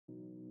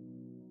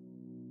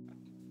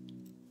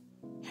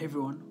Hey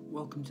everyone,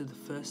 welcome to the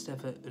first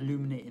ever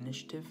Illuminate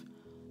Initiative.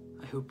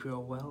 I hope you're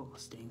all well,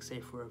 staying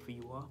safe wherever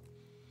you are.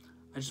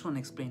 I just want to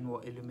explain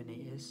what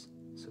Illuminate is.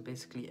 So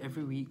basically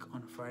every week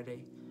on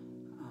Friday,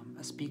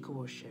 a speaker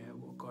will share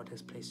what God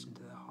has placed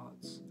into their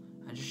hearts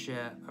and just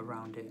share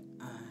around it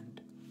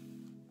and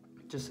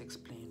just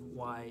explain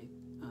why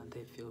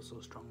they feel so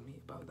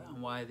strongly about that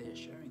and why they're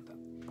sharing that.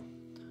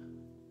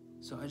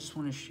 So I just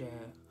want to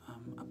share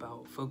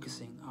about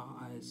focusing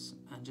our eyes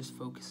and just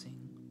focusing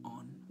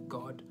on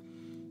God,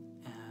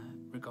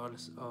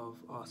 regardless of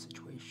our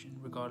situation,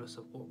 regardless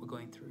of what we're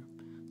going through.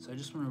 So I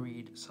just want to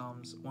read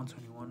Psalms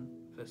 121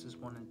 verses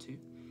 1 and 2.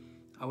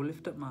 I will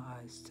lift up my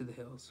eyes to the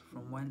hills,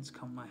 from whence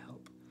come my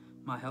help.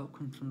 My help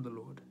comes from the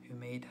Lord, who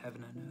made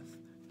heaven and earth.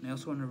 And I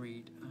also want to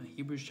read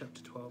Hebrews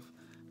chapter 12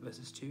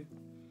 verses 2.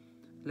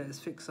 Let us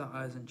fix our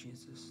eyes on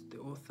Jesus, the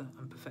author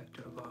and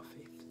perfecter of our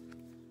faith.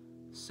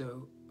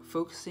 So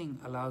focusing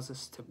allows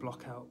us to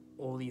block out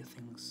all the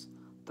things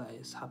that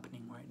is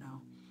happening right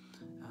now.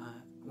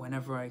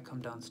 Whenever I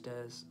come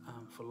downstairs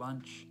for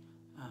lunch,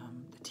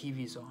 the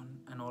TV's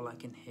on and all I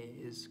can hear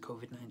is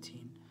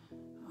COVID-19.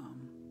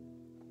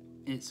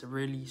 It's a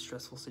really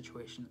stressful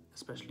situation,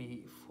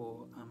 especially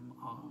for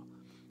our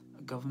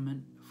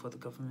government, for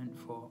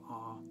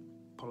our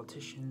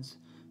politicians,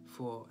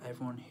 for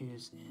everyone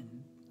who's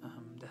in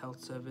the health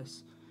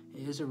service.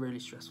 It is a really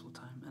stressful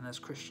time, and as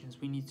Christians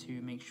we need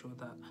to make sure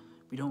that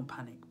we don't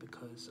panic,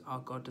 because our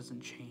God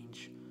doesn't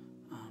change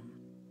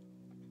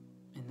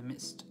in the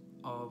midst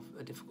of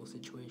a difficult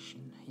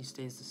situation. He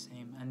stays the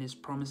same and his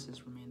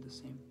promises remain the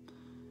same.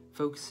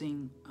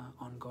 Focusing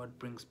on God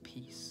brings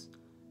peace.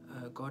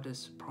 God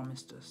has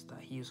promised us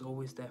that he is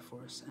always there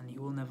for us and he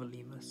will never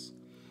leave us.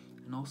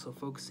 And also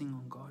focusing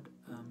on God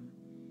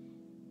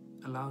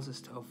allows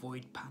us to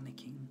avoid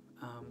panicking.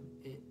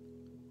 It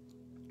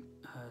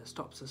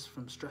stops us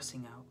from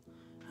stressing out.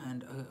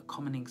 And a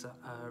common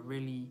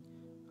really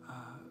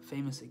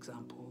famous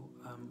example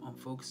on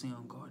focusing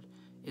on God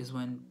is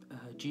when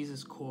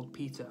Jesus called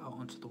Peter out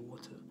onto the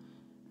water,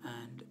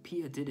 and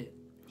Peter did it.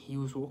 He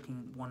was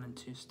walking 1 and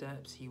 2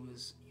 steps. He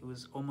was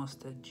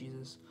almost at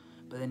Jesus,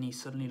 but then he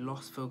suddenly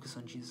lost focus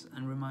on Jesus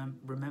and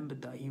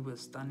remembered that he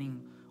was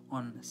standing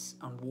on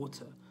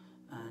water,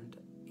 and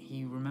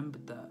he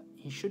remembered that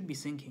he should be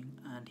sinking,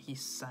 and he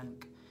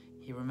sank.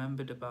 He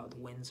remembered about the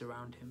winds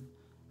around him,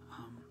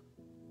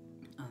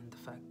 and the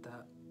fact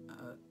that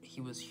he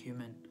was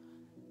human.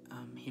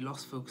 He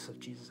lost focus of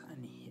Jesus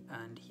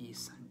and he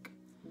sank.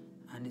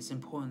 And it's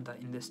important that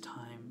in this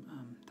time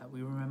that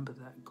we remember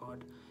that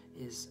God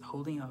is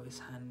holding out his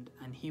hand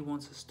and he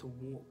wants us to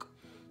walk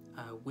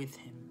with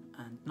him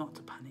and not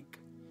to panic.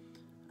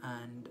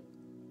 And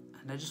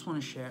I just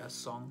want to share a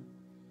song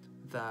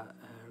that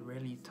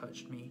really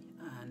touched me,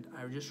 and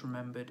I just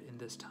remembered in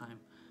this time,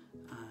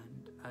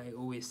 and I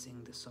always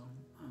sing this song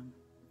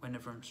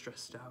whenever I'm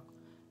stressed out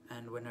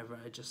and when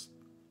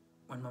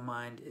my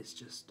mind is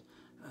just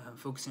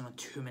focusing on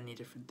too many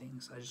different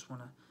things. I just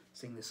want to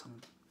sing this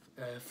song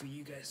for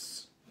you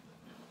guys.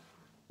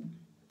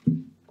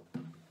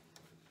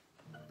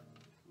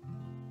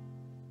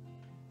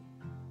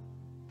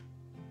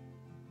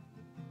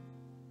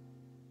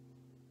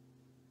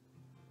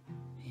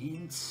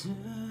 And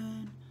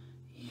turn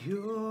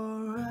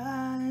your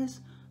eyes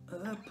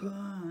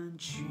upon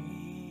Jesus,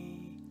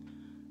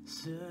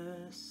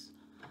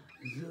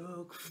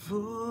 look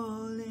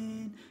full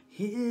in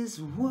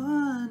his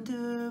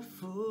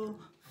wonderful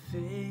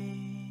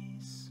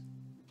face,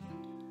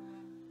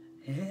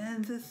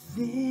 and the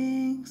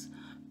things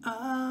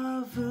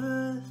of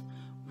earth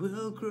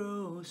will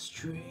grow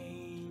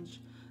strangely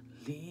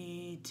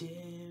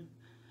dim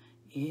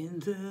in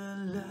the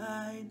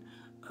light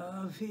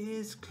of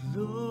his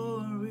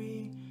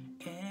glory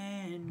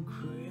and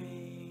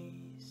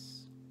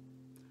grace.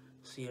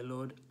 So yeah,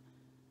 Lord,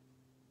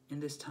 in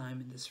this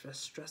time, in this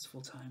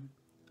stressful time,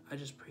 I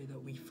just pray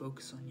that we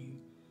focus on you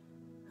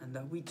and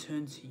that we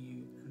turn to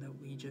you and that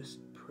we just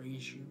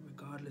praise you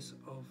regardless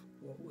of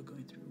what we're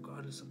going through,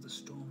 regardless of the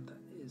storm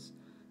that is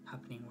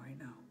happening right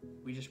now.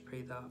 We just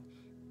pray that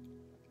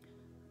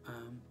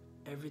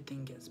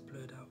everything gets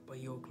blurred out by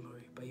your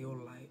glory, by your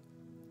light,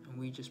 and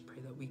we just pray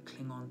that we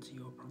cling on to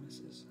your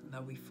promises and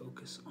that we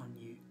focus on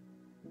you.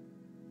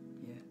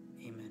 Yeah,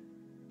 amen.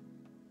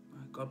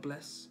 God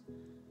bless,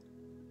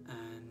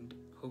 and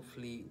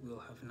hopefully we'll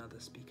have another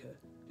speaker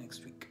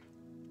next week.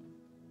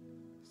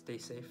 Stay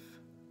safe.